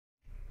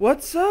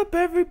What's up,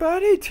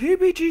 everybody?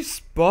 TBG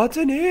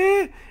Spartan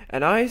here,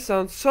 and I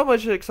sound so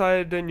much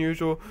excited than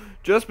usual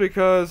just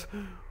because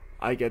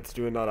I get to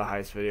do another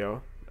heist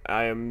video.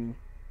 I am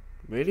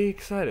really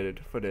excited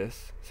for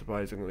this,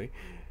 surprisingly.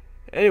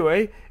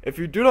 Anyway, if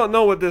you do not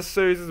know what this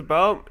series is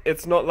about,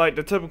 it's not like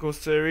the typical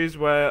series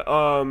where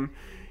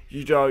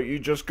you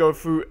just go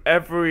through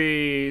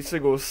every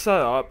single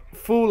setup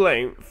full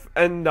length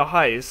and the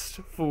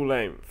heist full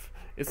length.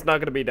 It's not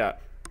gonna be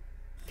that.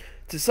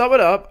 To sum it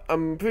up,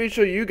 I'm pretty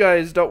sure you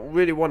guys don't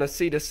really want to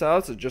see this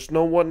out, so just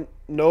know what's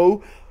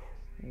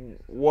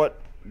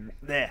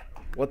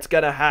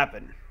gonna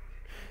happen.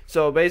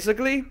 So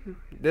basically,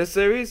 this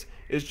series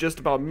is just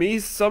about me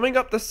summing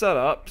up the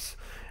setups,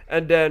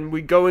 and then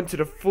we go into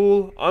the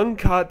full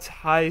uncut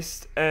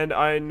heist. And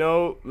I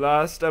know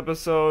last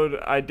episode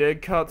I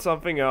did cut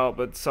something out,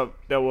 but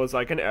there was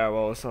like an error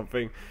or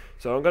something.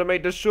 So I'm gonna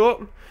make this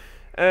short,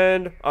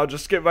 and I'll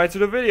just skip right to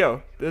the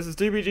video. This is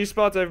TBG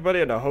Spots, everybody,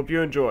 and I hope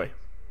you enjoy.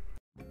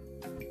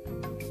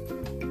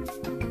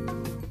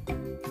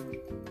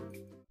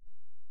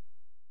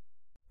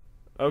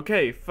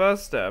 Okay,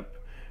 first step,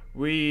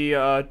 we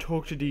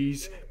talk to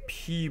these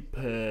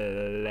people,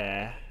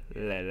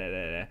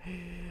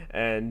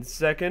 and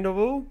second of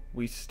all,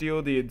 we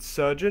steal the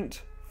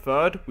insurgent.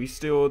 Third, we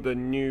steal the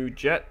new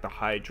jet, the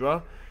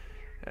Hydra,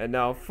 and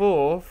now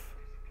fourth,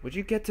 would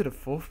you get to the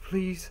fourth,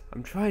 please?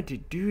 I'm trying to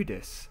do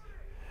this.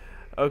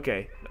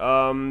 Okay,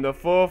 the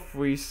fourth,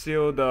 we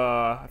steal the,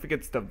 I think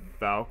it's the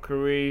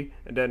Valkyrie,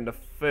 and then the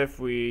fifth,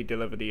 we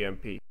deliver the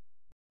MP.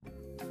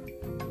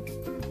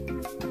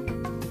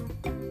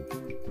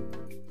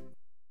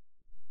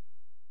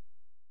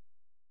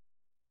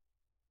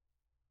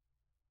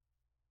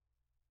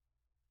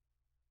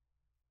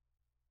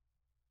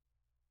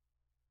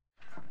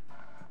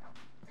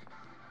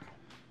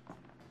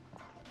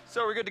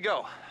 So we're good to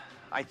go,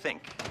 I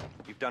think.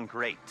 You've done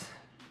great,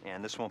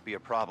 and this won't be a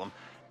problem.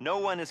 No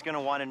one is going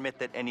to want to admit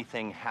that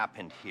anything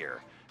happened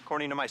here.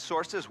 According to my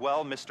sources,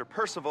 well, Mr.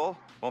 Percival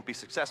won't be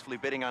successfully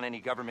bidding on any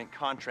government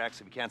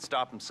contracts if he can't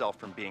stop himself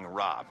from being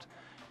robbed.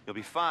 You'll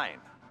be fine.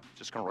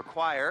 Just going to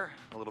require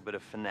a little bit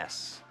of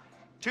finesse.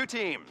 2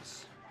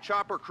 teams,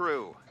 chopper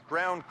crew,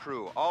 ground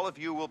crew. All of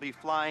you will be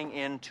flying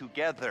in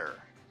together.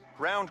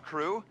 Ground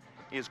crew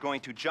is going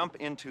to jump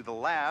into the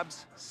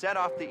labs, set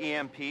off the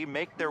EMP,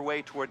 make their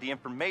way toward the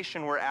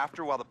information we're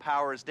after while the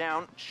power is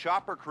down.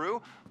 Chopper crew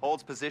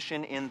holds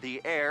position in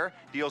the air,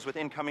 deals with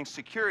incoming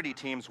security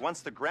teams.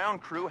 Once the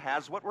ground crew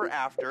has what we're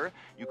after,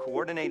 you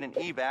coordinate an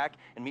evac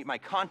and meet my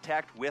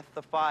contact with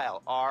the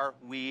file. Are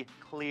we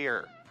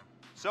clear?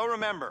 So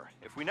remember,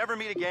 if we never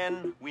meet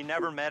again, we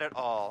never met at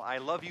all. I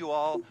love you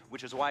all,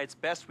 which is why it's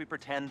best we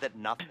pretend that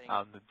nothing.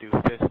 I'm the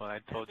doofus when I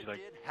told you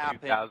like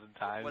 2,000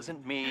 times. It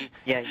wasn't me.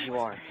 Yeah, you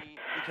are.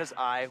 Because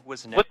I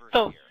was never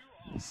here.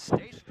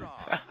 Stay strong.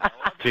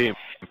 Team.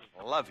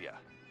 Love ya.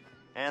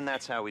 And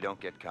that's how we don't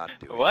get caught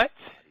doing What?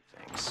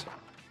 things.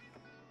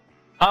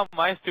 How am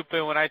I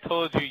stupid when I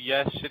told you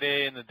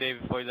yesterday and the day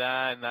before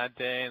that and that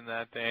day and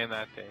that day and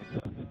that day?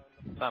 So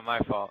it's not my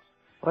fault.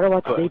 What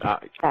about the baby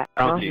cat?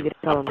 Huh? You gonna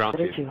tell him,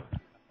 didn't you?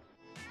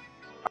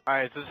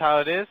 Alright, is this how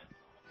it is?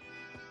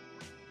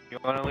 You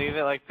wanna leave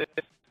it like this?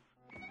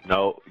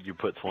 No, you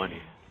put 20.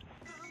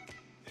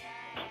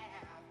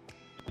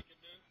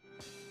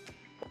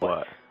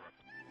 What?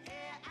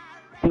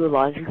 Do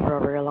laundry for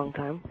a very long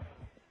time.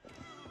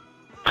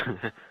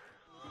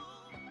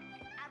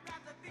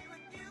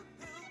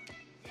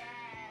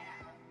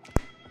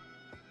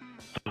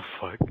 The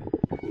fuck?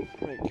 Oh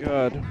my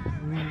god.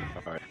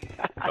 Alright.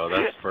 Oh,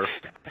 that's first.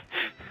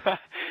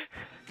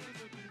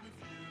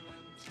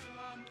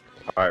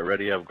 Alright,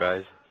 ready up,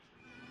 guys.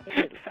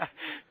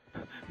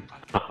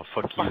 Oh,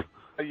 fuck you.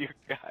 You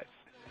guys.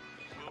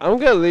 I'm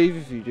gonna leave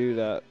if you do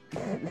that.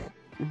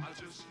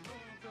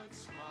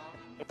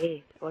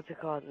 Hey, what's it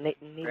called?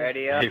 Nita.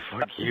 Ready up. Hey,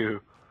 fuck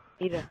you.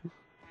 Nita.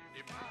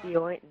 Do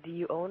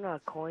you own a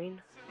coin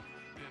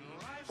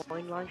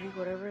laundry,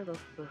 whatever? Those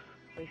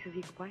places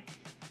you can buy?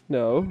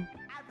 No.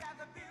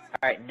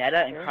 Alright,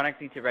 Netta and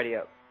Chronix need to ready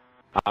up.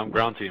 I'm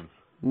ground team.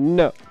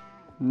 No.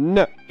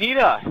 No.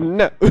 Nita!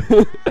 No.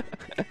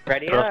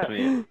 Ready Trust up.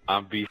 me,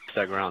 I'm beast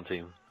at ground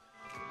team.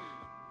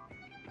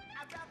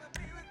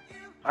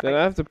 Then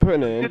I have to put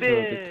an intro of the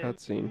it.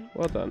 cutscene.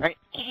 Well done. I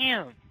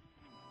am.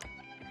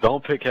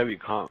 Don't pick heavy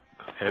combat.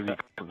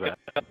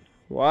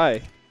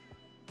 Why?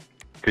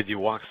 Cause you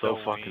walk so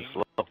So fucking mean.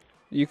 slow.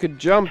 You could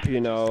jump,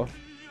 you know.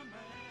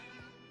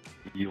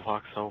 You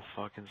walk so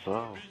fucking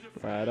slow.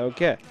 I don't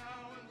care.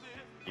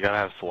 You gotta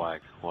have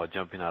swag while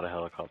jumping out of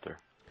helicopter.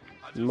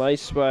 My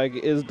swag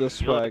is the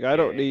swag. I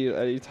don't need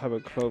any type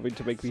of clothing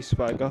to make me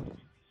swagger.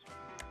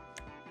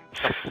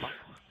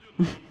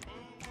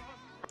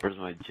 Where's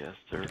my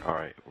jester?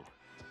 Alright.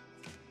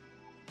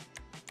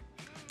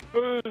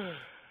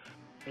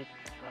 It's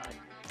fun.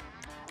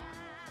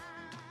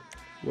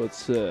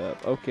 What's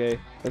up? Okay,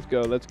 let's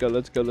go, let's go,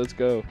 let's go, let's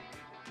go.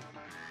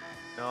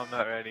 No, I'm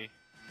not ready.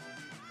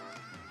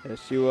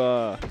 Yes, you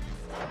are.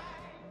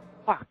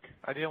 Fuck.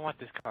 I didn't want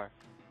this car.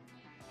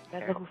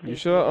 You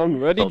should have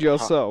unreadied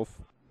yourself.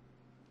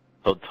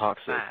 So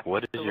toxic.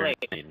 What is your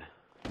name?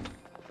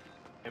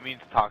 It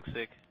means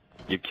toxic.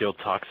 You killed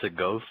Toxic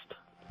Ghost?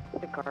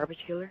 The garbage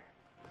killer.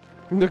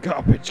 The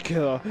garbage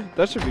killer.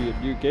 That should be a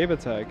new gamer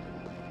tag.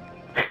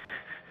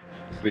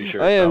 Pretty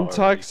sure I it's am out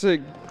already.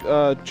 toxic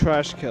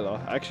trash killer.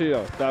 Actually,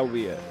 no, that would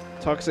be it.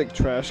 Toxic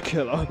trash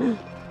killer. Is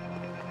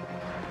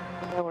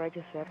that what I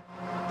just said?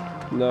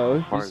 No,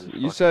 Hard as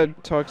you fuck.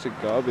 said toxic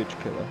garbage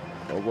killer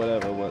or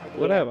whatever.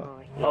 Whatever.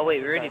 Oh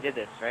wait, we already did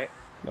this, right?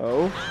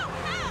 No.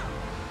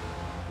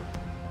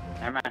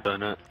 Never mind.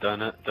 Done it.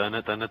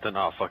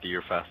 Oh, fuck it,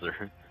 you're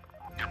faster.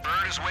 Your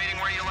bird is waiting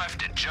where you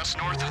left it, just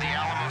north of the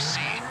Alamo Sea.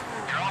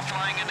 You're all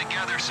flying in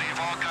together, so you've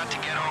all got to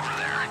get over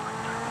there.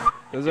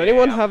 Does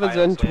anyone have a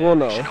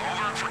Zentorno? Over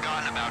and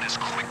forgotten about as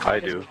quickly. I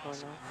do.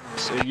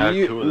 So I have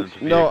You, 2 of them to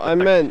be no, I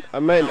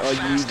exact. meant are you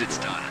fast using it's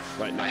it done.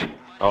 right now?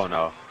 Oh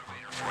no.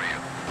 For you.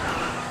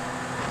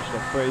 Should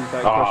have phrased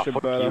that Aw, question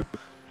fuck better.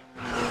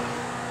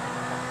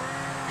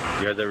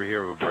 You guys ever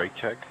hear of a brake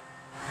check?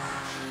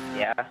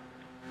 Yeah.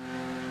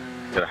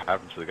 That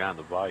happened to the guy on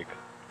the bike.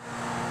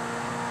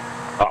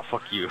 Oh,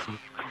 fuck you.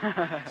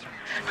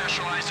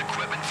 Specialized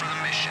equipment for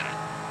the mission.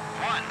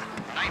 1.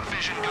 Night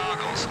vision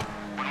goggles.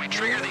 When we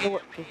trigger You know the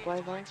what fruit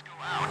flies are? go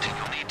out,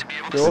 you'll need to be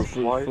able to Your see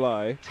fruit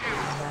fly.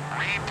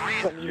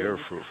 rebreathe You're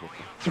fruitful.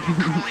 through a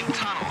cooling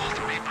tunnel.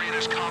 The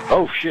rebreather's compound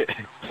Oh shit.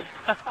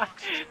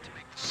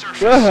 surface.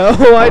 The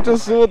hell? I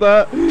just saw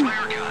that. Flare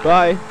gun.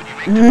 Bye.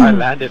 I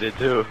landed it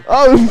too.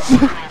 Oh.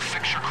 Control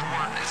fixture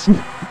coordinates. 4.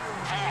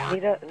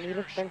 Need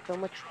to spend so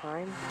much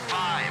time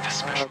 5.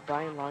 Special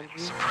buying laundry.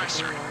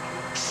 suppressor. Buying laundry.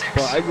 6.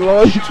 Buying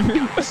laundry.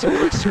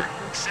 Suppressor.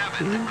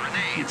 7.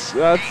 Grenades.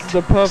 That's 8.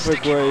 the perfect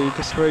sticky way to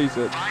bombs. phrase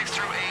it. 5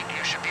 through 8.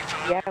 You should be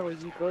familiar. Yeah, where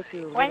you go to a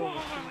little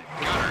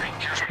Gunner,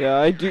 here's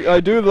Yeah, I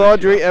do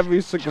laundry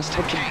every single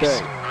fucking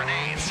day.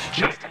 grenades.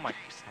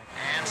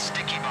 And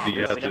sticky Do bombs.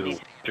 you have to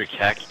your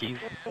khakis?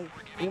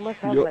 You must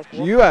have You, like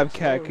you have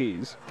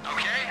khakis.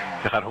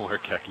 Okay? I don't wear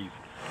khakis.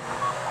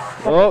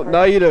 Oh,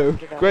 now you do.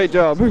 Great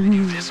job.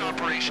 This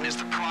operation is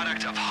the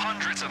product of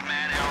hundreds of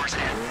man-hours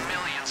and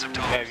millions of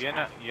Yeah,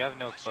 dollars. you have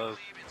no clothes.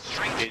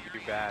 Strength Get you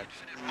bad.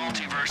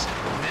 multiverse.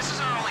 This is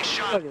our only Oh,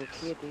 shot. you're a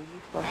kid, dude.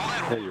 You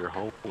fucking Hey, you're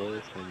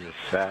homeless and you're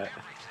fat. Or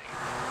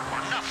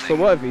nothing. So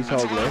what if he's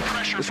That's a lot of homeless?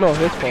 pressure It's for not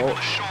his people fault.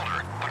 to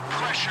shoulder, but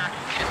pressure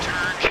can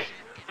turn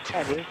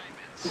yeah, dude. You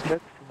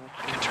jerk too much.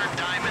 can turn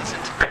diamonds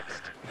into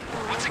dust.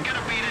 What's it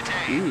gonna be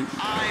today? Ooh.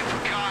 I've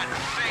got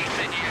faith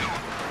in you.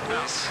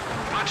 As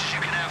much as you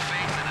can have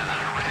faith in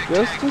a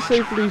Just to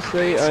safely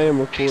say, I am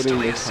recording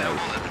hastily this assembled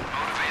house. and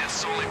motivated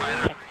solely by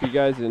their You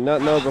guys did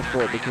not know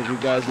before because you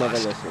guys never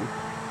listen.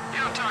 you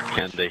don't talk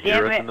Can much they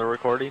hear Damn us it. in the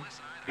recording?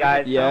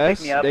 Guys, don't Yes,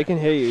 pick me up. they can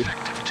hear you.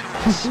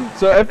 effective tools.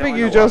 So everything in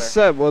you the just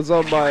water. said was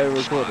on my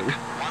recording. One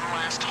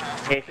last hole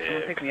for Hey,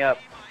 someone pick me up.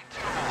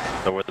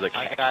 So where the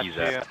I got khakis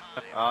you. at?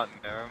 Oh,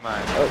 never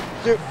mind.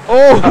 Dude,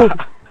 oh!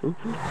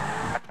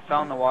 I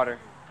fell in the water.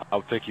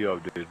 I'll pick you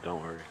up, dude.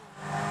 Don't worry.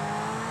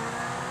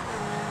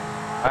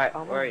 Alright,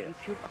 I'm where are on you?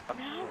 YouTube.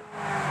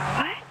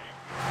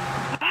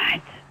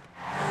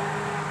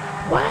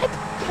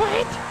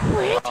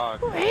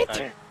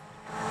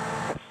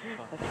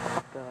 Oh, That's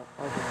fucked up.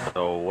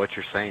 So what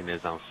you're saying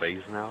is I'm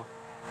phased now?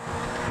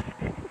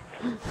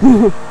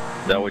 Is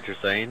that what you're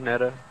saying,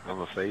 Netta? I'm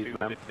a phased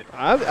man?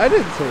 I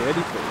didn't say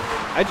anything.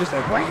 I just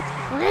said, what?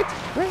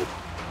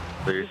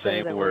 So you're You say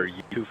saying that we're word.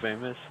 you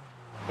famous?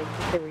 Thank you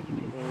for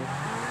YouTube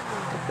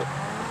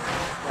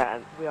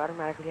videos. We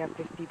automatically have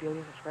 50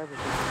 billion subscribers.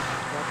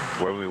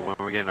 When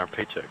we getting our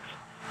paychecks?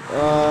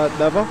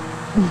 Never.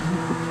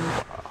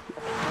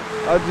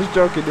 I'm just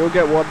joking, you'll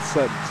get 1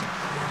 cent.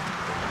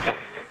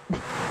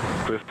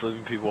 Quit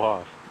flipping people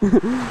off.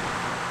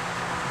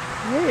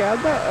 Hey,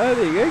 I'm not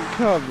earning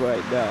income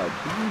right now.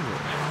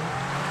 Jesus.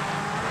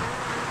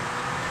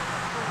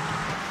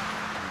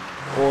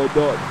 Or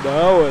not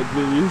now, at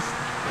least.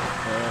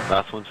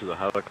 Last one to the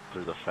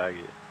helicopter, the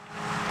faggot.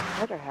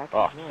 Those are hackers.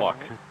 Oh, you know fuck.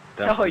 that,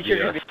 That's Oh, the you're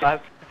gonna be BS.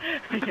 last.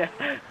 Yeah.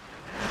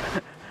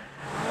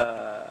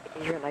 right?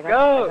 Adrian, I got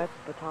Go! the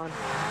baton.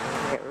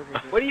 Yeah,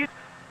 What do you?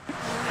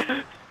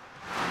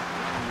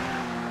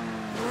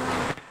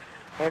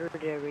 I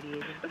ordered a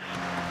radiation.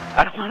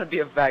 I don't want to be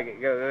a faggot.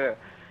 Go.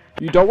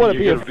 You don't want to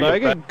be You're a gonna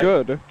be a faggot?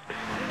 Good.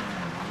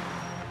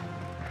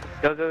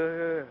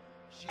 Go.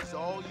 She's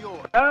all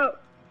yours. Oh!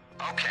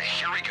 Okay,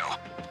 here we go.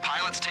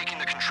 Pilot's taking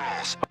the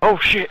controls. Oh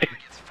shit!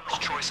 Gets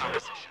first choice on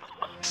position.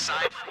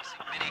 Side facing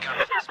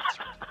minigun placements.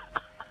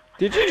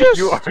 Did you just...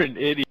 You are an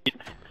idiot.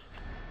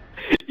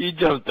 He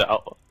jumped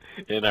out,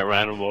 and I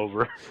ran him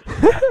over.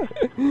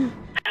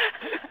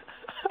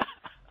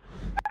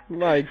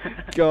 My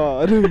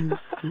god.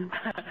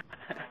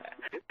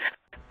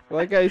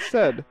 Like I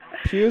said,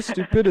 pure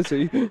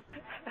stupidity.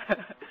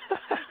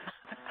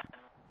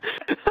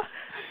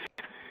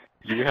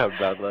 You have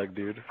bad luck,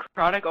 dude.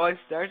 Chronic always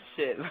starts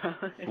shit.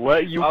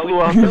 What? You Oh, flew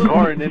you off the killed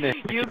car me. and then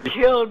it. You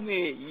killed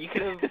me. You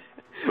could have.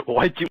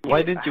 Why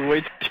didn't you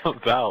wait to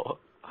jump out?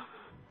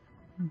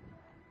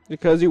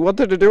 Because he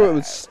wanted to do it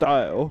with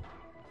style.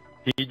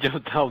 He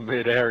jumped out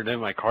midair and then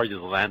my car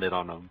just landed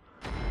on him.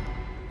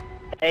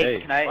 Hey,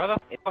 Hey. can I? Why the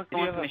If fuck do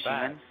you someone's have a machine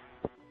bat?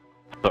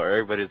 guns, So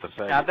everybody's a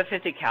can I have faggot. the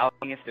 50 cal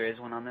if there is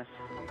one on this?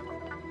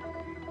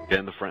 Get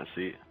in the front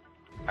seat.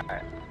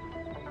 Alright.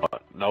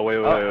 No, wait.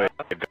 Oh.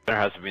 The gunner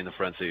has to be in the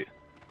front seat.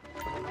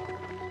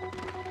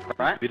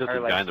 Front? Beat up Or the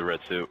like, guy in the red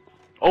suit.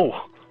 Oh!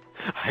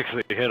 I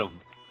actually hit him.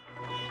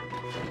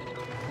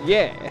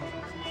 Yeah.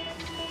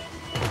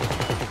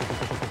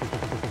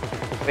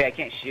 wait, I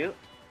can't shoot?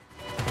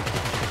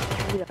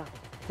 Yeah.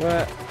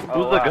 What? Oh,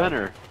 Who's the wow.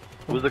 gunner?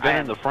 Who's the gunner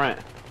I in the front?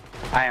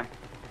 I am.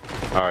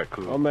 Alright,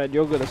 cool. Oh man,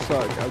 you're gonna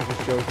suck. I'm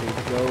just joking.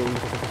 Go,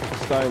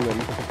 Steinman.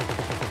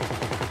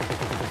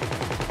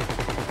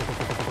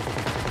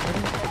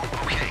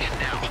 Okay,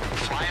 now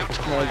fly out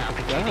to the My lab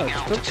and God, gaining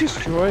stop altitude.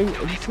 destroying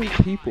innocent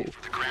people.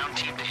 For the ground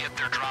team to hit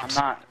their drop I'm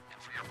zone. not.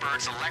 And for your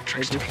birds I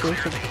electrics to just be feel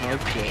clear some of the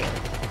EMP.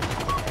 hardcore.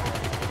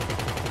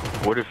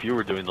 What if you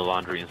were doing the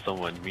laundry and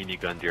someone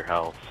minigunned your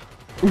house?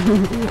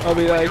 I'll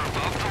be like,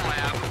 Above the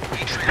lab, we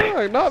trigger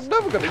oh, no, I'm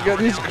never gonna get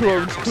these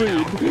clothes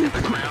clean.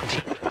 ground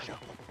team.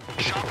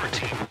 Chopper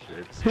team.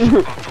 Above the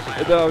lab,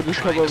 And then I'll just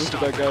come trying over to to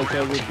stop that guy's the house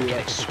ground and be team like,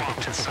 getting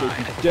swamped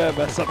inside. yeah,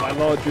 mess up my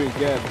laundry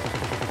again.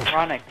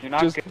 Chronic, you're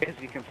not Just- good because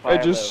you can fly.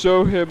 And just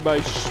low. show him my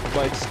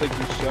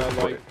stinky shirt.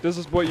 Like, Wait. this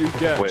is what you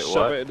get. Wait, Shove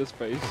what? it in his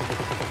face.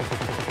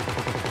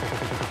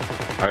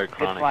 Alright,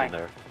 Chronic fine. in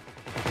there.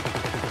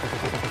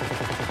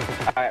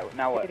 Alright,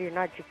 now what? You're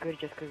not too good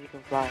just because you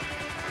can fly.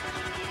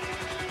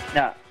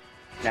 No.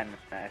 No,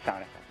 it's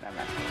not.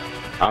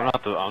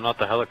 No. I'm not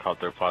the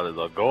helicopter pilot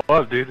though. Go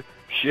up, dude.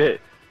 Shit.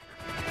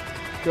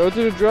 Go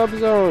to the drop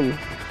zone.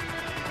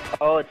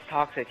 Oh, it's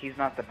toxic. He's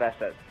not the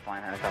best at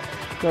flying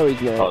helicopters. No,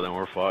 he's Oh, not. then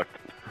we're fucked.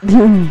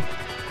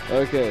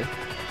 Okay.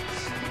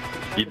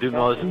 You do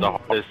know this is the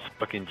hardest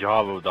fucking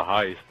job of the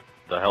heist.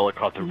 The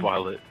helicopter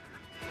pilot.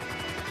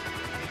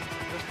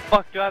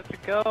 Fuck do I have to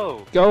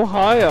go? Go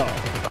higher.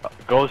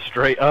 Go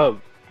straight up.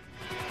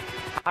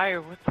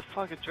 Higher, what the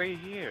fuck? It's right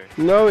here.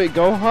 No,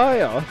 go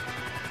higher.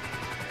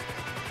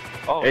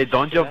 Oh, Hey,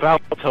 don't shit, jump that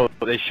out until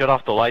they shut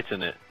off the lights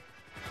in it.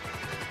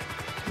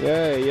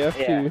 Yeah, you have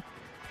Yeah. to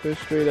go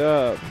straight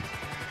up.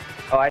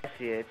 Oh, I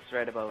see it. It's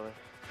right above us.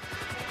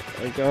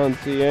 I can't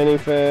see Is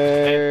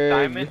anything.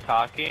 Simon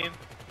talking?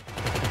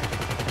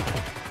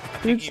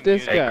 Who's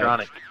this muted. guy?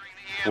 Chronic.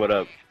 What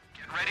up?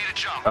 Get ready to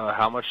jump.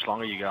 How much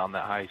longer you got on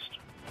that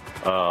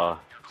heist?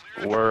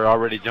 We're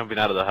already jumping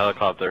out of the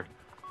helicopter.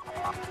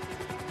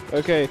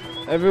 Okay,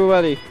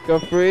 everybody, go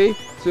 3,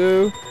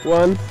 2,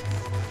 1.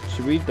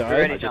 Should we die?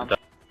 Ready. I just died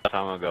a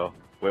time ago.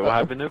 Wait, what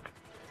happened, Nuke?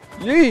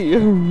 Yee!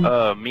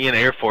 Me and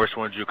Air Force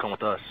wanted you to come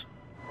with us.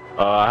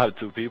 I have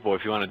 2 people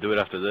if you want to do it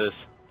after this.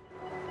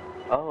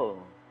 Oh.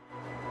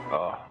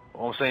 All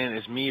I'm saying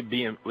is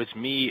it's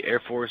me, Air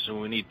Force, and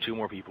we need 2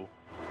 more people.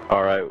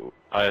 Alright,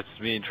 it's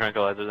me and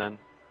Tranquilizer then.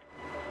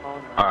 Oh,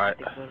 no. Alright.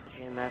 They go to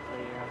GMF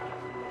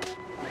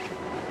later.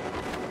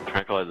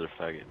 Tranquilizer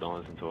faggot, don't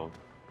listen to him.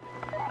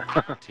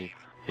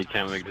 he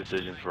can't make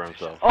decisions for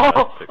himself.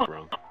 Oh! That's sick,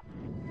 bro.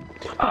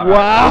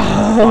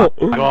 Wow!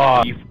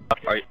 God.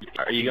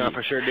 Are you gonna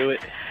for sure do it?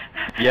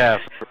 Yeah,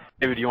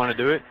 David, you want to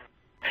do it?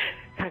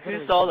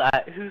 Who saw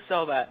that? Who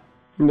saw that?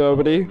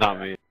 Nobody. Not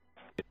me.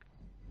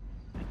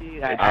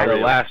 Dude, I The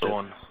really last liked it.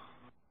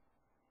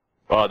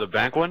 one. The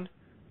bank one?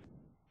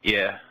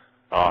 Yeah.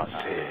 Oh,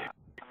 sick.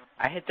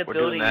 I hit the We're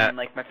doing building that and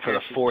like my for the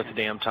parachute- 4th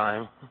damn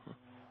time.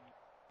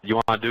 You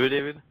want to do it,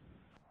 David?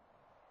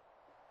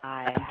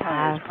 I I'm telling you,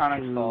 have it's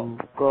Chronic's to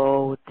fault.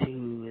 go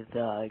to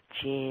the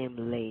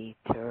gym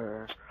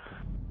later.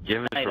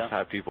 Give it I for don't.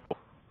 5 people.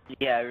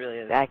 Yeah, it really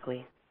is.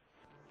 Exactly.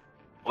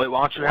 Wait,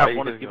 why don't you Why have you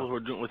one of gonna the people go? who are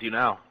doing it with you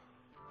now?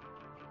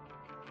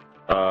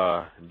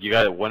 You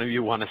got one of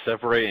you want to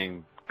separate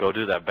and go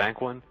do that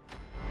bank one?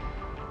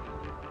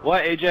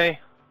 What, AJ?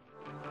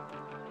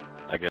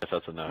 I guess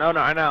that's enough. No,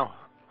 I know.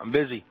 I'm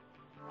busy.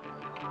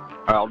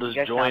 Alright, I'll just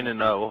You guys join sound and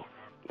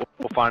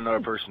we'll find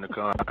another person to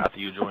come after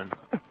you join.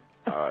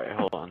 Alright,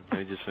 hold on. Let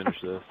me just finish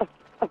this.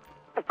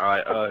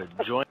 Alright,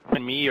 join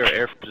me or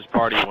Air Force's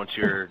party once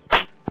you're...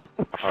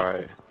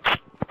 Alright.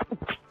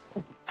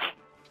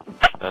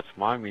 That's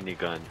my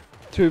minigun.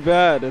 Too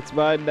bad, it's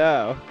mine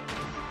now.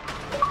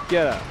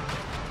 Get out.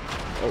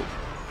 Oh.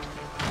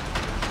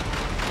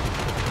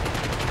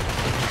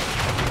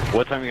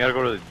 What time you gotta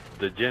go to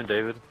the gym,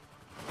 David?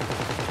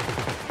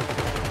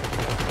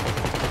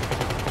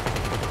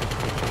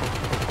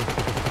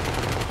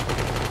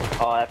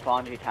 Oh, that's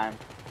laundry time.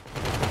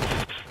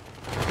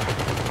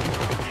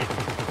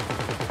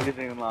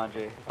 Using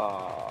laundry.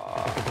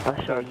 Oh.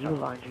 I'll show you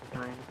laundry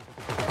time.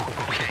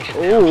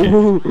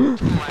 Oh!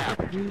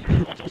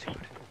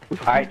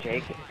 Alright,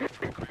 Jake.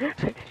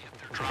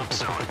 Drop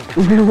zone.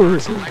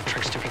 Birds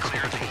electrics to be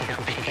clear of the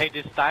EMP. Hey,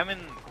 did Simon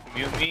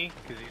mute me?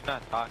 Because he's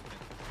not talking.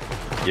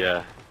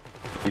 Yeah.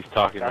 He's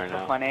talking That's right the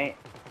now. fun 8.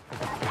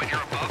 When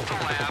you're above the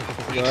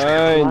lab, we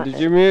Ryan, did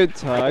you mute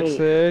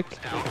Toxic?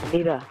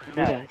 Nita,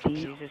 No, do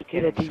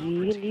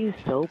you even use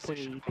soap when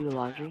you do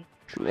laundry?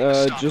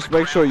 Just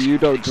make sure you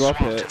don't drop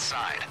swamped it.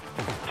 inside.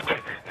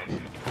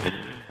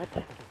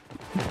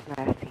 That's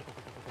nasty.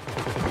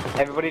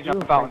 Everybody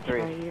jump out in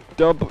 3.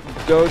 Don't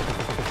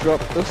drop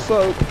the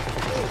soap.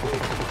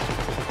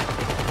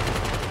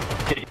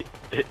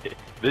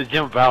 Just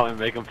jump out and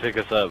make them pick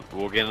us up.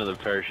 We'll get into the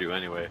parachute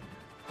anyway.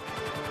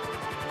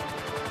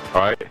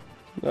 Alright?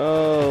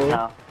 No.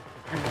 No.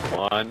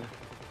 1,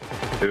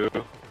 2,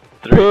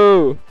 3.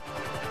 Boo.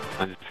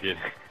 I'm just kidding.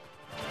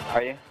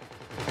 Are you?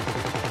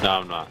 No,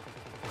 I'm not.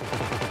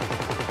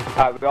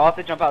 Alright, we all have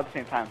to jump out at the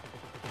same time.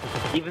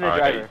 Even the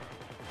Alright. driver.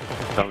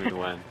 Tell me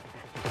when.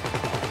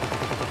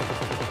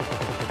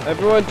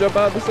 Everyone jump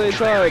out at the same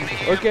time.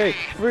 Okay,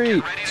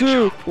 3,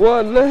 2,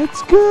 1,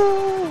 let's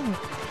go.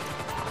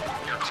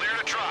 You're clear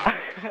to drop.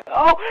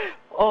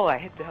 Oh, I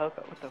hit the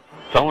helicopter. What the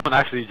fuck? Someone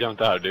actually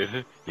jumped out,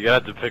 dude. You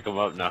gotta have to pick them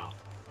up now.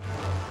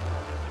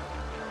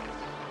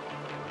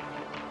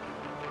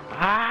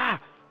 Ah!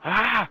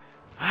 Ah!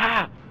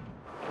 Ah!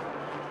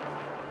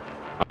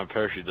 My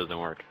parachute doesn't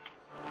work.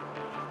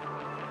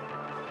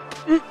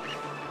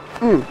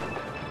 Oh,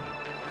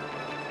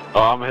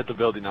 I'm gonna hit the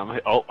building. I'm gonna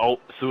hit. Oh,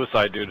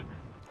 suicide, dude.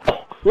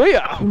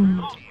 Yeah.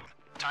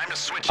 Time to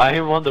switch. I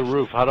am on the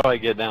roof. How do I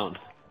get down?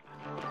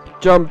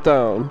 Jump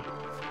down.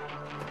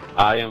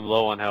 I am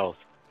low on health.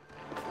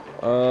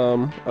 I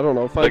don't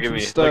know. Find Look at some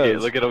me.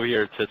 stairs. Look at over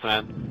here, tits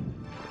man.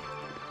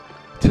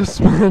 This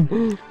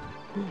man.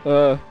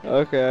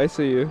 Okay, I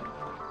see you.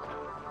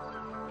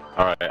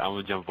 Alright, I'm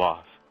gonna jump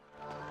off.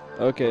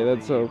 Okay,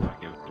 that's I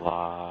up. can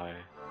fly.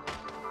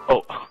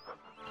 Oh.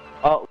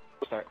 Oh,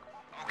 start.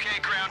 Okay,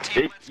 ground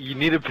team. You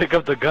need to pick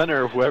up the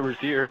gunner, whoever's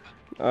here.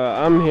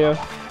 I'm here.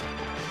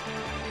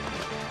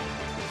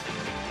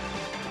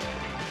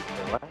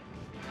 What?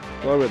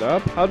 Blow it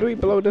up? How do we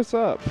blow this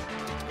up?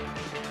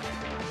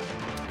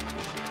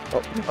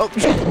 Oh.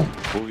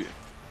 Move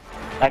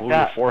Like your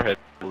that. forehead,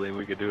 then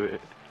we could do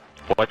it.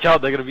 Watch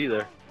out, they're gonna be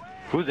there.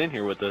 Who's in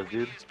here with us,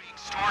 dude?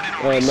 Stored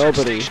in a research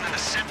Nobody. station in the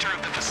center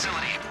of the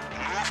facility.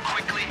 Move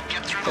quickly,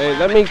 get through the Hey, lab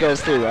let and me get go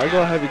us through. there. I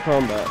go heavy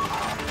combat.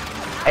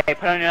 Hey,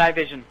 put on your night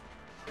vision.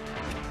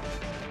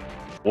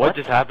 What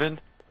just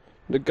happened?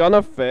 The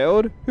gunner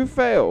failed? Who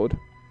failed?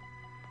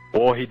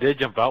 Oh, he did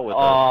jump out with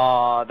us.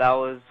 Oh, that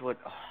was what.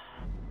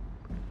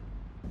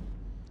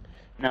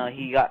 No,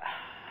 he got.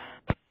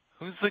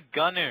 Who's the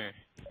gunner?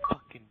 You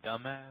fucking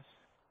dumbass.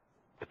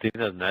 I think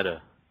that's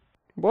meta.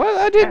 What?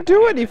 I didn't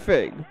do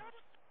anything.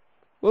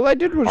 All I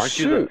did was Aren't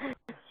you shoot.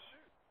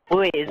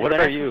 Wait, is What it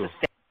are you?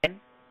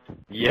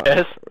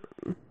 Yes.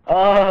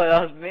 Oh,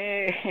 that was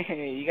me.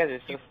 You guys are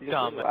so stupid.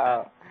 dumb.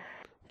 Wow.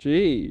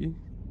 Gee.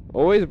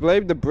 Always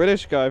blame the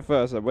British guy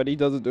first, and when he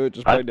doesn't do it,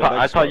 just blame the I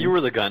next thought one. you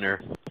were the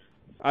gunner.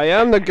 I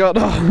am the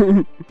gunner.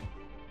 Why'd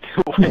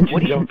you What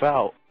do you- jump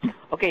out?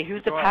 Okay,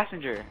 who's the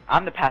passenger?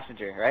 I'm the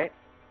passenger, right?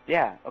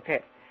 Yeah.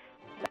 Okay.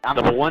 I'm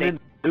The one in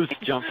loose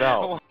jumped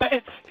out.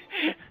 What?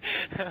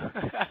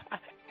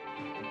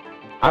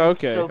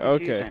 Okay, so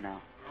confused okay. right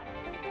now.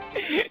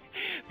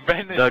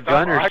 Brendan, The stop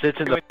gunner arguing sits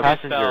in the with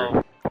passenger.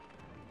 yourself.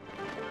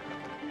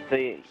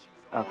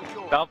 Okay.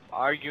 Stop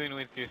arguing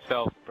with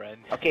yourself,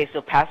 Brendan. Okay,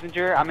 so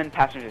passenger, I'm in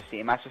passenger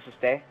seat. Am I supposed to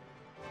stay?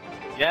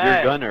 Yeah.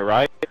 You're gunner,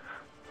 right?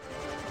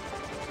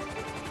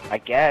 I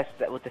guess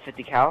that with the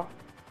 50 cal.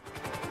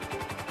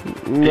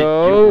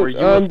 No, were you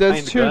there's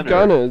assigned two gunner?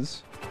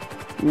 gunners.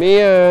 Me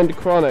and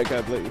Chronic,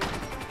 I believe.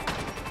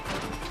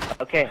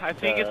 Okay. I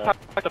think it's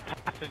the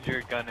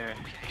passenger gunner.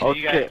 You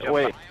Okay, guys jump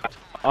wait.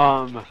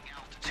 out.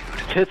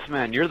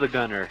 Titsman, you're the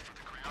gunner.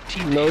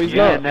 No, he's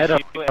Yeah, not. Netta,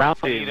 You ground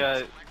need team.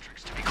 to-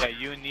 Yeah,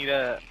 you need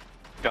to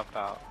jump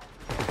out.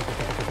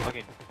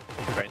 Okay,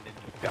 Brendan,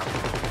 you jump.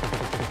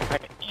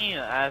 Okay,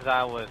 as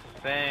I was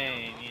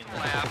saying, you know.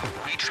 Lab,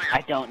 retrigger.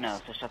 I don't know,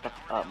 so shut the f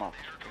up, Mo.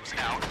 Goes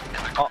out,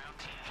 and the Oh,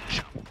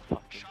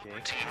 fucking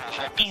dick. team will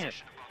hold Ian,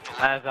 position.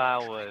 as I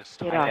was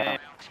Get saying, out.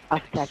 I'll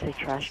taxi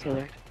trash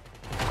killer.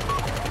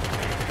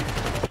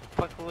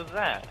 what the fuck was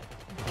that?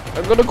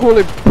 I'm gonna call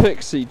him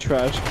Pixie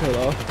Trash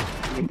Killer.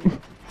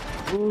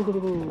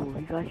 Ooh,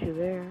 he got you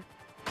there.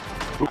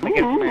 I'm gonna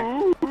get him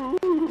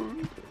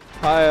here.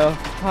 Higher,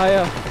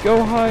 higher,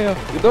 go higher.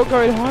 You're not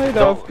going high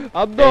enough.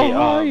 I'm not Hey,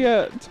 high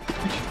yet.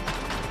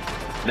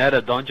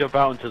 Netta, don't jump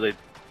out until they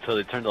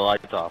turn the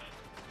lights off.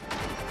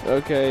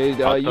 Okay, I'll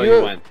tell you.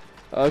 you when.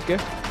 Okay.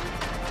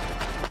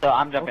 So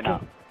I'm jumping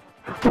out.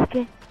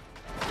 Okay.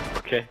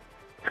 Okay.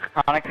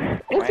 Chronic.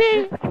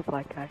 Okay. What's up,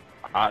 black guy?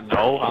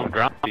 No, I'm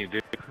ground team,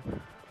 dude.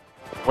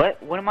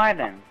 What? What am I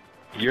then?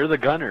 You're the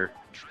gunner.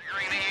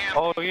 Triggering the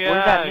amp. Oh yeah,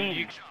 does that mean?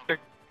 you the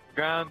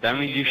ground That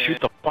means you team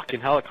shoot the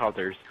fucking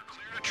helicopters.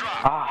 Clear to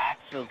drop. Ah,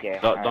 that's so gay.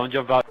 Don't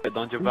jump out yet.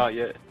 Don't jump out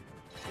yet.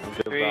 Don't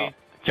jump 3, out.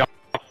 Jump.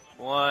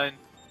 1.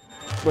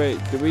 Wait,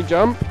 did we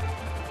jump?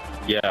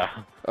 Yeah.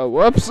 Oh,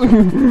 whoops.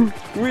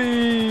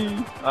 Wee.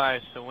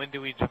 Alright, so when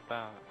do we jump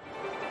out?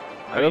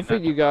 I don't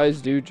think you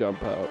guys do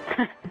jump out.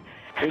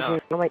 Hey, No.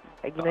 you know your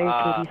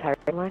KD's higher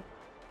than mine?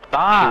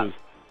 Stop! Who's?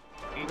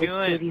 What are you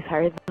Your doing? KD's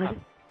higher than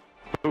mine?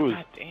 Who's?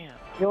 God damn.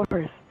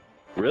 Yours.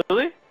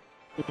 Really?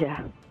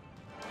 Yeah.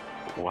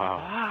 Wow.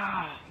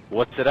 Ah.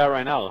 What's it at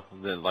right now?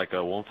 Is it like a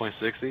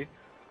 1.60?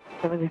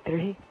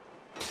 73.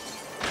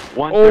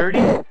 130?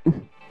 Oh.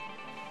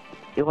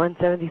 You won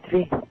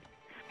 73.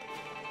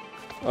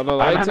 Are the I'm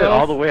lights all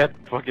off? the way at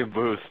the fucking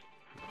booth.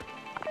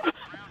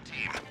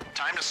 Team,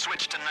 time to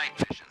switch to night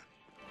vision.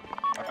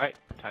 Alright,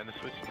 time to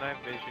switch to night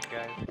vision,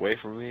 guys. Wait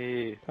for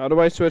me. How do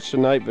I switch to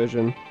night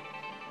vision?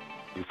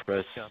 You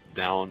press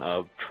down,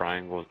 up,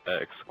 triangle,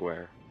 X,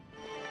 square.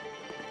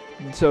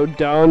 So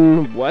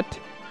down what?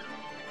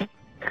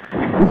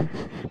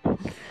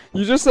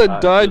 You just said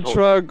die just hold-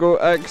 triangle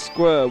X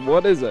square.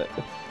 What is it?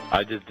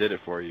 I just did it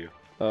for you.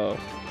 Oh.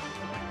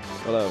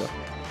 Whatever.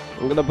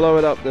 I'm gonna blow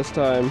it up this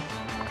time.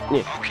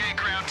 Yeah. Okay,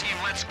 ground team,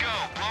 let's go.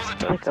 Blow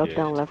the Like up, Yeah.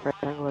 down, left, right,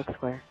 triangle, X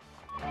square.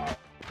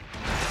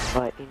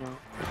 But, you know,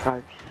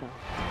 charge, so.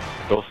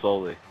 Go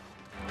slowly.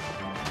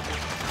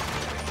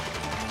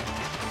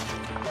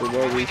 So what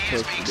are we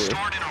supposed to do?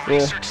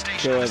 Yeah,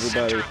 kill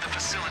everybody.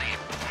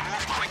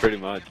 Pretty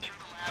much.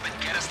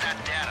 Get us that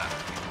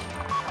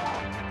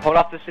data. Hold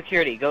off the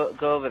security. Go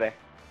over there.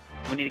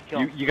 We need to kill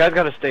him. You guys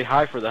gotta stay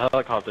high for the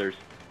helicopters.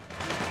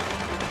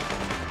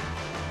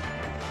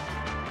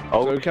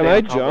 Oh, So we can stay I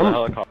on top of the jump?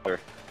 helicopter.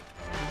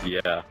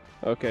 Yeah.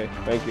 Okay,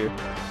 thank you.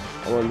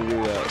 I wanted to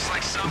do that. Looks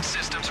like some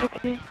systems are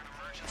Okay.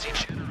 emergency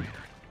generator.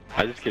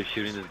 I just kept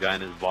shooting this guy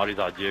and his body's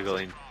all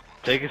jiggling.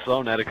 Take it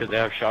slow, Netta, because they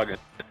have shotgun.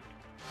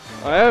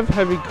 I have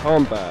heavy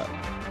combat.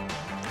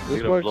 They're This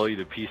gonna works. blow you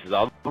to pieces.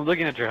 I'm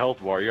looking at your health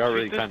bar. You're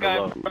already Shoot this kind guy of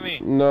in low. front of me.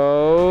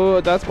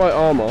 No, that's my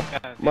armor. Yeah,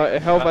 My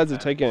dude, health got hasn't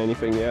that. taken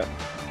anything yet.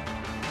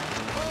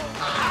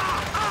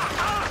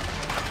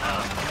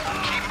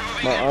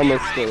 My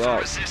armor's still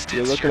up.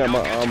 You're looking at my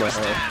armor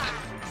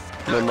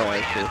health. No, my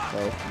actual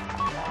health.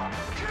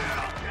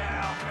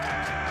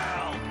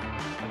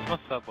 That's my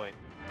subway.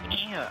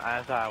 Yeah,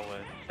 as I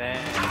was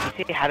saying.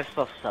 You say how to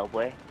spell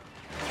subway?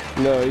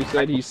 No, he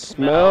said he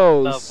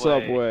smell smells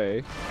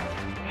Subway.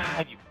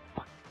 God, you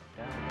fucking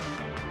dumb.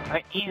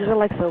 I These are am.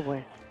 like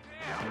Subway.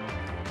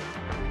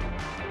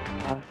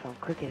 Oh, some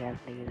crooked ass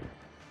niggas.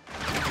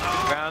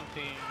 Ground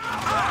team.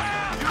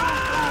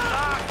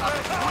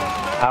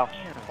 Ow.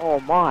 Oh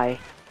my.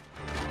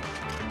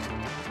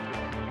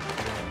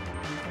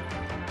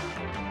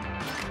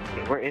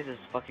 Okay, where is this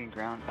fucking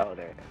ground? Oh,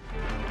 there it is.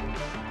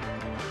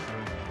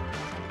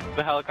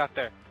 The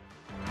helicopter.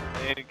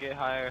 I need to get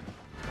higher.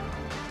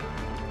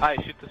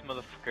 Alright, shoot this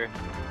motherfucker.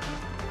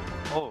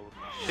 Oh,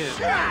 shit.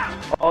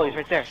 Oh, he's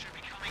right there.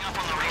 Coming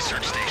up on the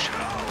research station.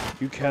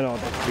 You cannot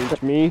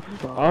defeat me.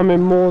 I'm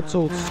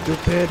immortal,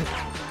 stupid.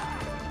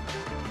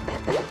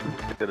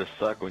 It's gonna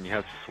suck when you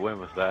have to swim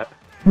with that.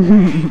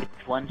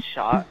 It's one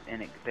shot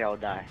and they all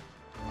die.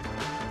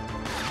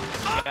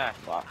 Yeah.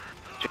 Wow.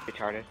 Just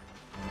retarded.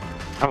 I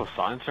have a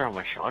silencer on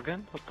my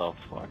shotgun? What the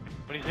fuck?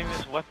 What do you think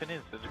this weapon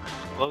is? It's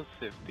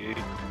explosive, dude.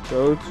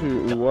 Go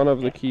to one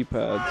of the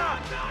keypads.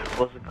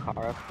 Blows the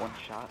car up one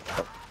shot.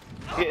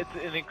 Yeah, it's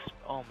an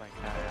oh my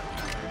god.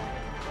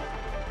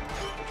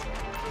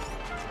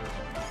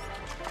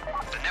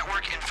 The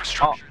network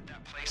infrastructure at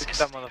that place Look at is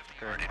that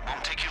motherfucker. it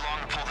won't take you long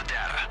to pull the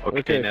data. Okay,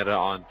 Okay. Netta,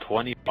 on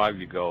 25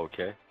 you go,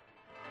 okay?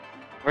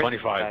 Where's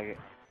 25. the faggot?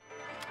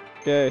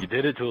 Okay. You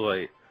did it too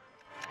late.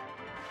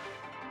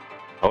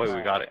 Oh wait,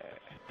 we got it.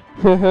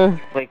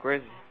 Blake, where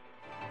is he?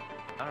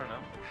 I don't know.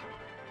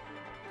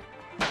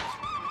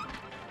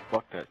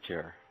 Fuck that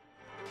chair.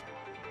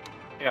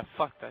 Yeah,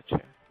 fuck that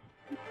chair.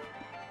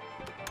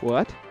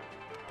 What?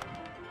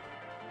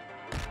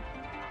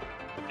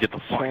 Get the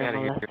fuck out of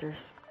Triangle here. lefters.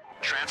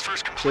 Transfer's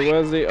So complete.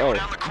 where's the Go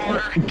down the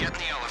corridor and get in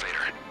the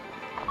elevator.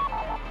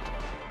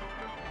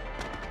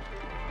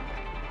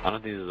 I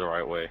don't think this is the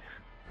right way.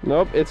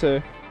 Nope, it's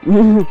a.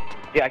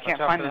 Yeah, I can't Watch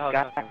out find for this the guy.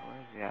 helicopter.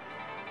 Where is he at?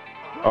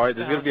 Alright,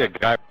 there's gonna be a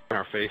guy in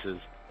our faces.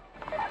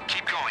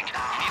 Keep going. You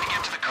need to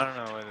get to the I don't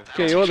know where this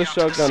Okay, you're the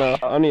shotgunner.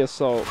 I'm the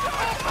assault. Lucky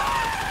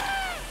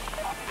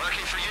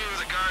for you,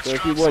 the guards So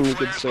if you dropped won, some you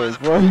could flares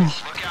save. by the Run. pool.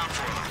 Look out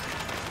for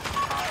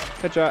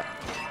them. Headshot.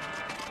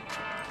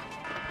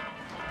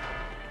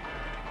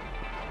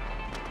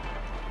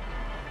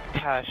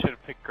 Yeah, I should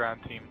have picked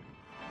ground team.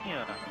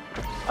 Yeah.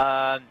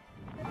 I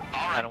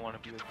don't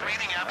want to be with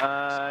Breathing that.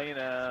 apparatus. You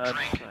know,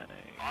 Drink.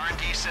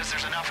 R&D says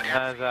there's enough air.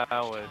 as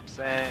I was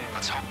saying.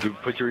 Let's hope You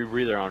put your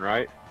rebreather on,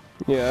 right?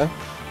 Yeah.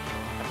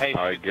 Hey,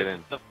 Alright, shoot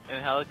get this in.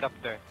 in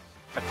helicopter.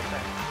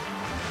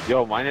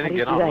 Yo, mine How didn't do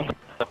you get do on. that?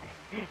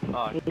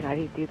 Oh, Hey, how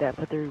do you do that?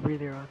 Put the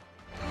rebreather on.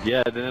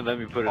 Yeah, it didn't let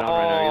me put it on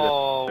right now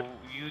oh,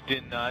 you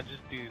did not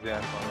just do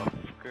that,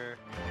 motherfucker.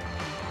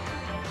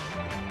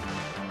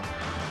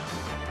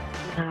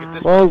 Nah,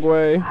 Wrong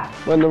way.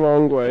 Went the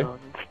wrong way. no,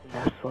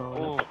 that's Oh.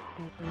 slow.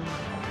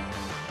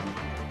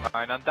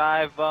 Alright, now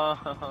dive.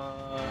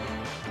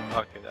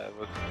 Okay, that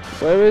was.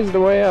 Where is the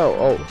way out?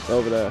 Oh, it's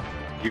over there.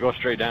 either. You go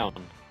straight down.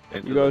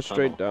 into You go the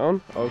straight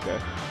tunnel. down? Okay.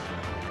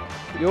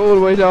 You all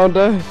the way down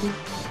there?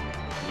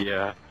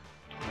 Yeah.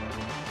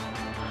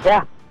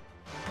 Yeah.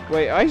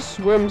 Wait, I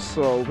swim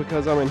slow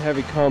because I'm in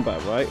heavy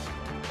combat, right?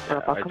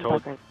 I'll I come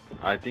told- back.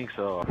 I think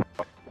so.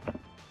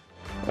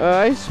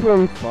 I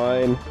swim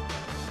fine.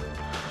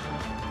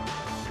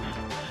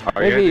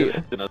 Are you Maybe-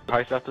 gonna do another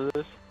heist after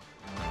this?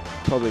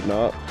 Probably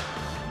not.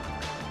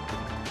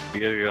 You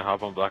guys gonna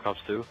hop on Black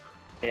Ops 2?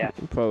 Yeah.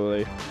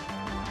 Probably.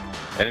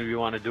 And if you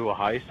want to do a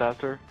heist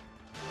after?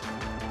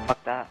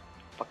 Fuck that.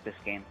 Fuck this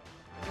game.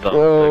 The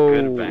Oh,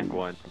 good bank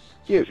one.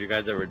 cute. If you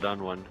guys ever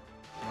done one,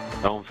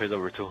 that one pays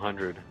over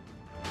 200.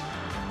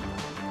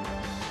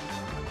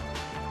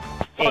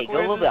 Hey, go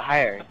a little bit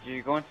higher.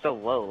 You're going so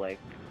low, like.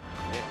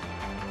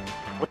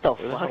 What the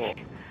fuck?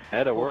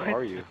 Edda, where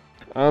are you?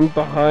 I'm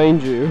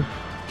behind you.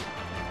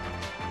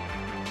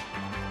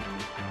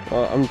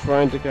 I'm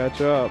trying to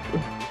catch up.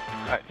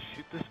 Alright,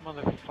 shoot this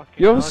motherfucking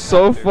You're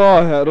so helicopter.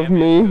 far ahead of Ram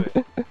me.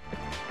 into it.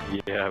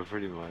 Yeah,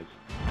 pretty much.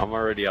 I'm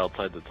already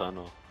outside the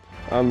tunnel.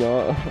 I'm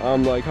not.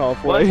 I'm like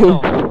halfway.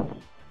 What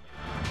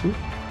the-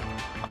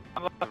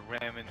 I'm about to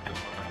ram into one.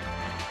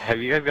 Have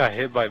you guys got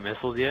hit by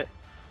missiles yet?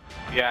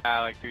 Yeah,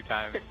 like 3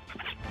 times.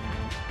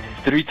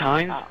 3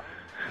 times? Oh.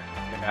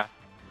 Yeah.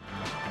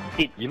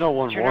 You know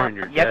one Turn more around. and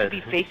you're You dead. have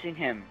to be facing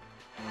him.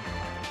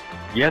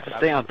 You have to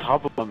stay on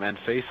top of him and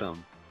face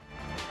him.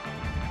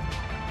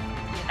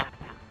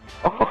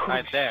 Oh,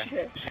 Right there.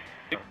 shit.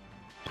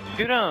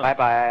 Shoot him! Bye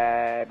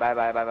bye. Bye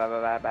bye bye bye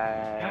bye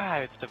bye.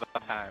 God, it's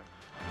about time.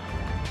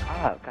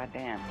 Oh,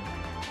 goddamn.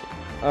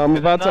 I'm There's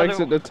about to another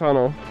exit the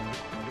tunnel.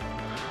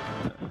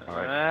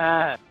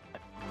 Alright.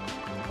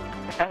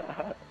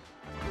 Ah,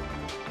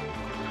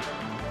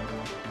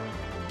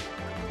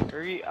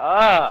 hurry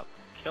up!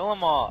 Kill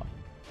them all!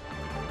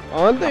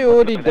 Aren't they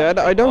already dead?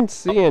 I don't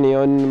see any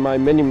on my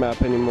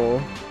minimap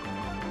anymore.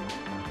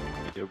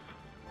 Yep.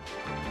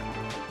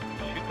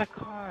 Shoot the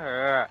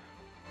car!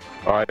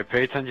 Alright,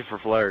 pay attention for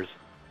flares.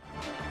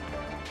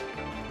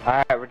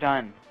 Alright, we're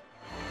done.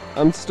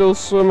 I'm still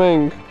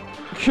swimming.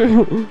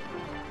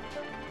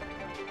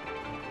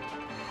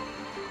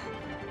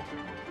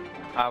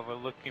 We're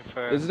looking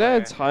for. Is there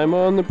a timer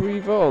on the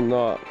breather or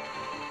not?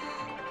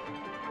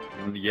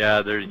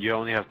 Yeah, you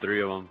only have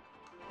 3 of them.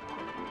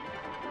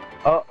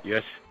 Oh,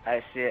 Yes.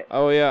 I see it.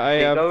 Oh yeah, I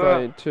Okay, have go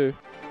up. 2.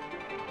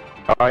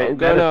 Alright, I'm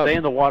going up. stay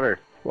in the water.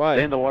 Why?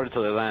 Stay in the water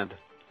till they land.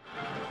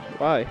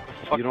 Why?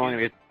 Fuck You don't want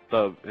to get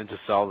into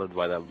solid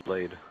by that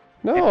blade.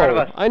 No, In front of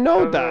us. I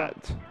know Go.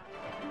 that.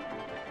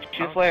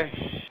 Shoot a flare.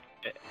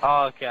 Shit.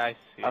 Oh, okay, I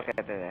see. Okay,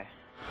 there.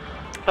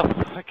 What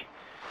the fuck?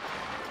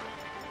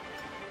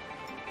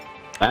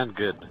 Land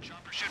good.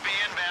 Chopper should be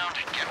inbound.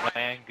 Get ready.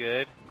 Land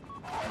good.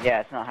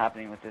 Yeah, it's not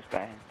happening with this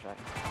guy. Sorry.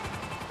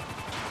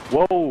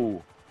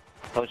 Whoa!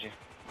 Told you.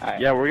 Alright.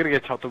 Yeah, we're gonna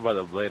get chopped up by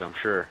the blade, I'm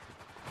sure.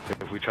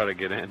 If we try to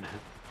get in.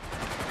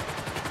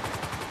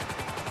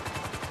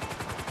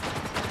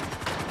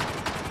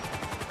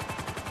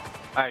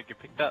 Alright, get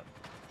picked up.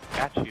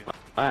 Got you.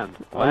 Land.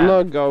 I'm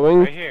not going.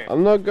 Right here.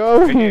 I'm not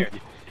going. Right here.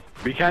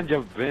 We can't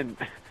jump in.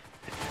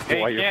 Hey,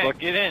 while you you're can't. fucking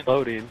Get in.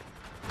 floating.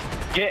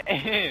 Get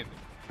in.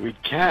 We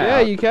can't. Yeah,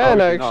 you can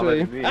Oh, you're not actually.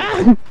 letting me.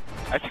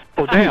 Ah!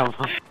 Oh damn.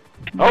 I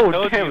Oh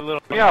told damn. you,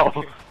 little Yo.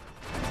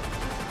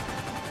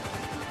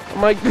 Oh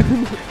my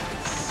goodness.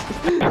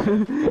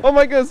 Oh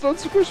my goodness, don't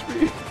squish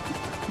me.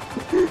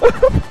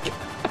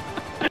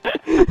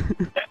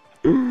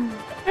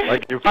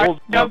 Like you're I'm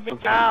full jumping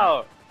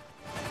out.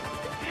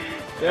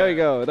 There we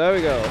go, there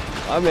we go.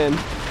 I'm in.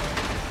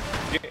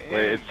 Get in.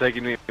 Wait, it's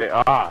taking me.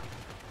 Ah.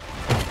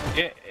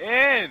 Get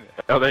in.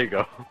 Oh, there you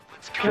go.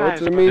 Go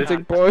to the Guys,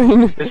 meeting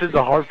point. This is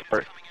the hard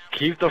part.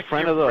 Keep the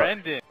front of the.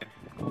 Brendan.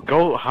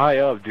 Go high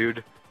up,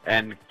 dude,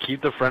 and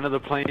keep the front of the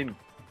plane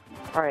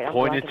Alright, I'm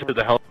pointed back in to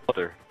the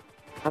helicopter.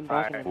 I'm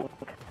back in the Alright.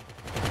 book.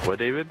 What,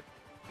 David?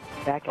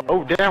 Back in the Oh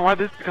book. damn! Why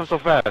did this come so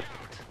fast?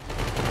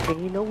 And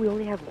you know we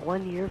only have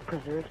 1 year of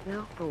preserves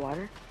now for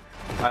water?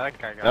 That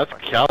guy got That's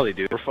fucked. Cali,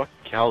 dude. We're fucking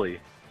Cali.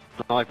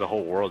 It's not like the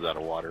whole world's out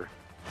of water.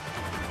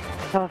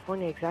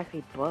 California,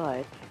 exactly,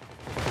 but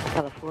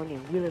California,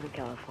 we live in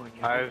California.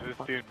 Alright,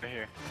 this dude right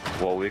here.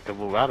 Well, we can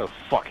move out of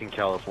fucking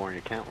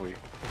California, can't we?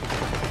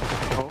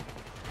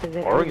 And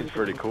then Oregon's everybody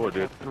pretty goes cool, to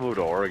dude. Let's move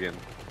to Oregon.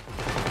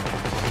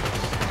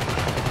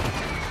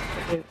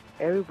 California.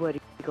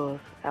 Everybody goes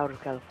out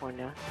of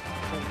California.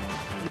 And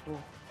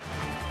people.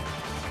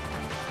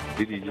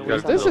 Dude, you just Is gotta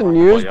Is this a build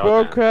news yacht,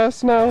 man.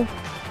 broadcast now? You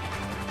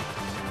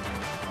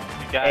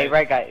guys. Hey,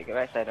 right guy.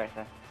 Right side, right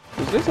side.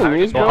 Is this a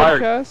news Go higher,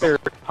 broadcast?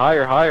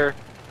 higher, higher.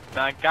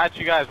 Now, I got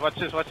you guys. Watch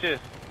this. Watch this.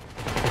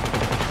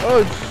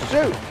 Oh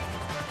shoot!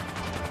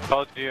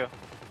 Told you.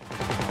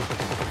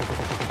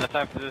 No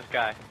time for this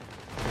guy.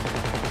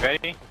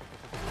 Ready?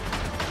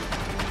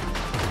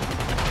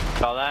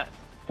 Saw that?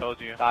 Told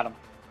you. Got him.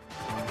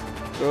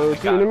 Go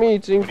to the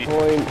meeting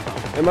point.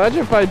 Imagine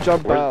if I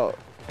jump out.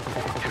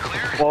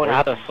 Well, it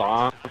had a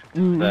song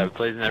that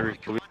plays in every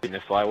movie and they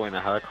fly away in a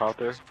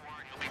helicopter.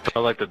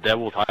 So like the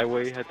Devil's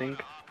Highway, I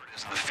think.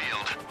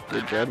 The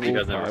You guys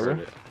Devil's never Highway. heard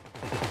it.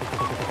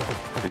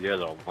 You guys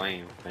are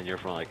lame, and you're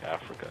from like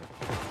Africa.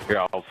 Here,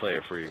 I'll play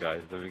it for you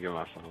guys. Let me get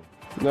my phone.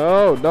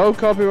 No, no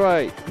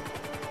copyright.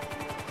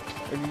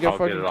 I can get I'll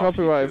get it fucking off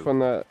copyright YouTube. from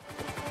that.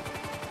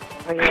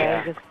 Oh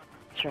yeah, just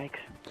strikes.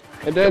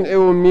 And then it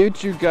will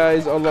mute you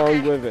guys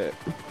along with it.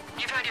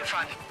 You've had your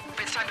fun.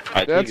 It's time to put I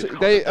think That's it's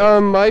they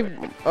called my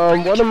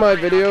one of my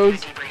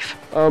videos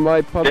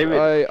David.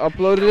 I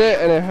uploaded it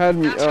and it had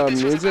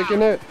music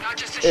in it.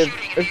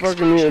 If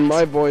fucking muted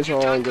my voice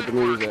along with the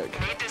music,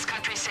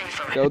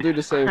 they'll do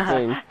the same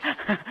thing.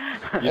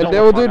 And they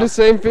will do the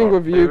same thing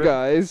with you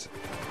guys.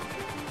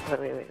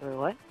 Wait,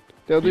 what?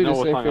 They'll do You know the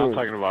what same song I'm thing.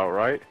 talking about,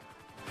 right?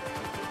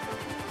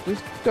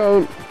 Just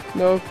don't.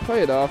 No,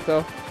 play it off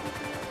though.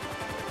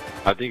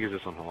 I think it's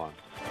this one. Hold on.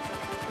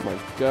 Oh my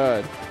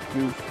god.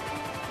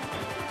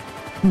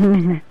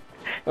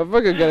 I'm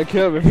fucking gonna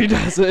kill him if he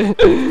does it.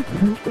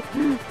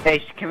 Hey,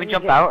 can we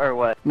jump out or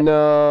what?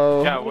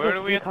 No. Yeah, where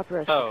do we have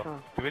to go?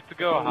 Do we have to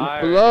go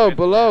higher?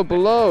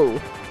 Below.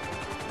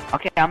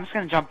 Okay, I'm just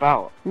gonna jump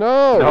out.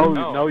 No.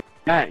 No, you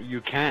can't.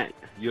 You can't.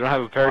 You don't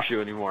have a parachute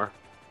anymore.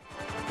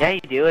 Yeah,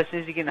 you do. As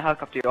soon as you get in the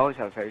helicopter, you always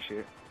have a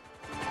parachute.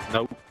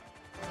 Nope.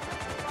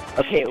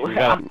 Okay,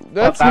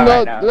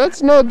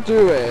 Let's not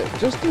do it.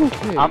 Just in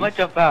case. I'm gonna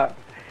jump out.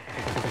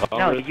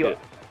 No, you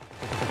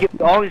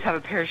always have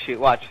a parachute.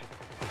 Watch.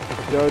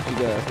 Don't you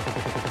dare.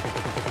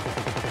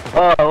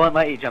 Oh, I won't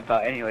let you jump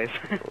out anyways.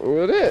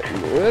 Would it?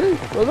 Really?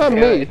 What about Yeah,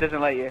 me? it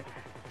doesn't let you.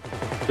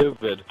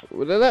 Stupid.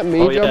 Would it let me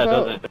jump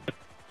out? Doesn't.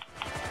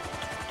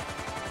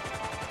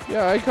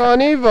 Yeah, I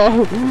can't either.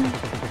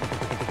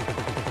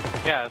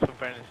 Yeah, that's what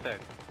Brandon said.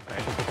 Right?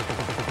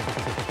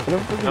 I don't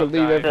fucking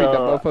believe everything that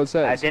Mofo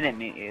says. I didn't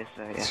meet you,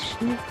 so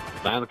yeah.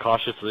 Land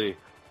cautiously.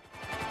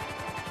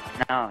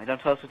 No, don't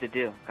tell us what to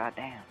do. God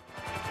damn.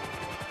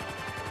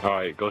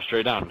 Alright, go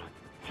straight down.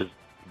 Just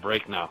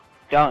break now.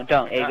 Don't.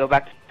 Hey, go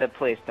back to the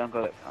place. Don't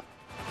go.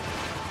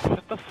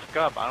 Shut the fuck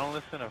up. I don't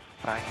listen to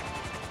faggots.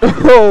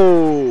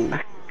 Oh.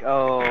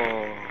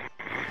 Oh.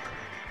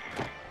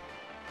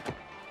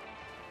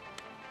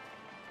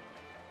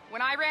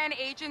 When I ran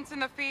agents in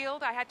the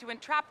field, I had to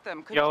entrap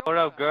them. Yo, what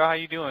up, girl? How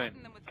you doing?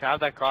 Can I have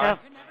that car?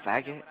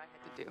 Faggot.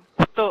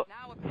 What the?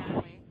 Now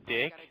apparently,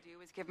 Dick?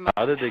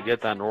 How did they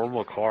get that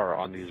normal car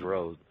on these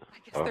roads? I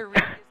guess there really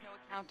is no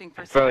accounting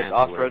for Bro, it's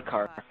off-road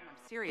car. I'm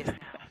serious. As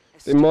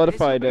They stupid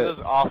modified as you it.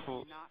 Those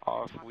awful,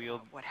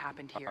 off-wheeled what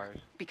happened here cars.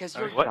 because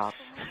Sorry, you're what? well,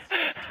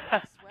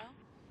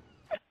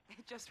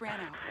 it just ran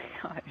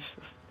out.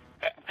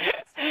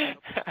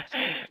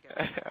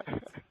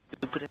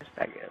 Stupidest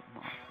faggot.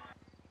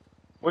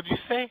 What'd you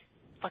say?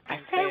 Fucking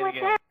say it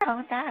again.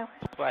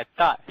 That's what I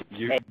thought.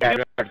 You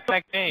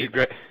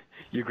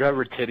grab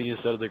her titty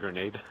instead of the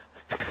grenade.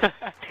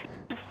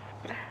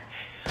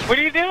 What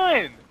are you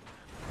doing?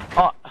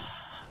 Oh,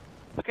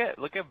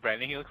 look at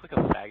Brandon. He looks like a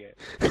faggot.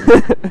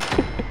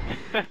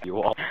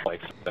 You all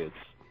like faggots.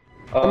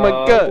 Oh my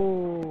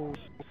god.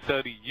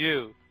 So do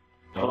you.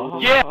 Oh.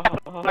 Yeah.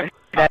 Oh.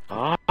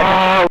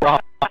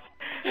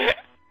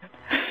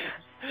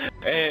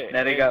 Hey,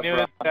 Now they I got knew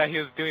bro. that he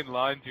was doing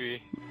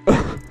laundry.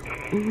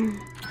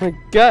 My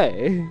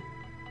guy.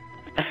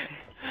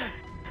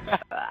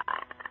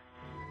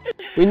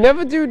 We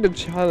never do the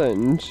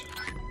challenge.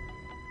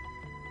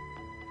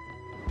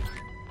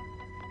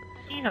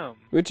 Damn.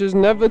 Which is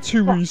never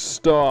to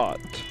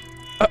restart.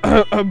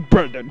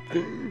 Brendan.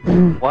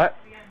 What?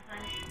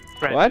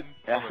 Brandon, What?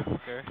 Yeah.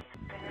 motherfucker.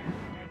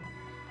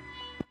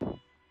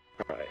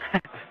 Alright.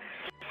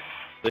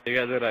 So you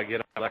guys gonna get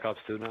on Black Ops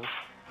 2 now?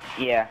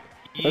 Yeah.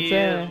 What's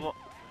Yeah. that?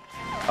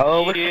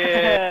 Oh,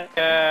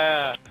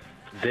 Yeah.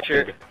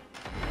 Sure.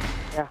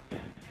 Yeah.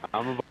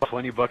 I'm about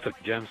 $20 of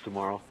gems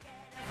tomorrow.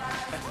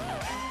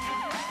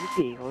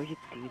 You always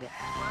do that.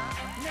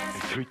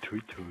 Tweet.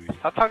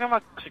 Stop talking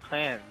about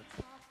clans.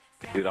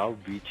 Dude, I'll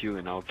beat you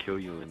and I'll kill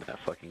you in that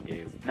fucking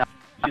game. No.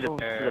 You the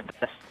bear.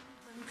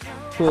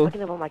 Cool.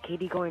 Talking about my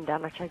KD going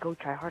down, I try to go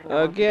try hard.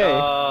 Okay.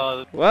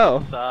 Oh,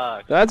 Well,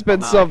 sucks. that's been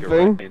Nah, something.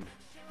 you're right.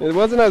 It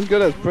wasn't as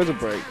good as Prison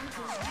Break.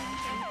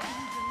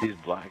 He's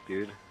black,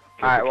 dude.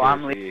 Alright, well,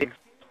 I'm leaving.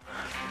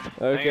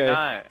 No, you're Okay.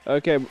 not.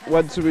 Okay,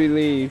 once we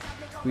leave,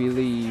 we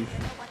leave.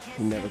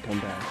 We never come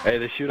back. Hey,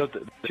 they shoot up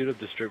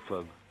the strip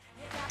club.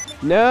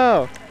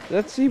 No!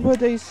 Let's see what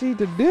they see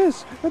to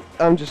this.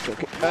 I'm just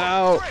looking.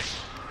 Ow!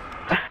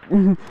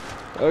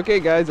 Okay,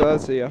 guys, I'll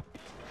see ya.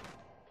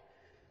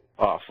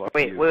 Oh, fuck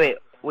Wait, you.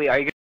 are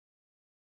you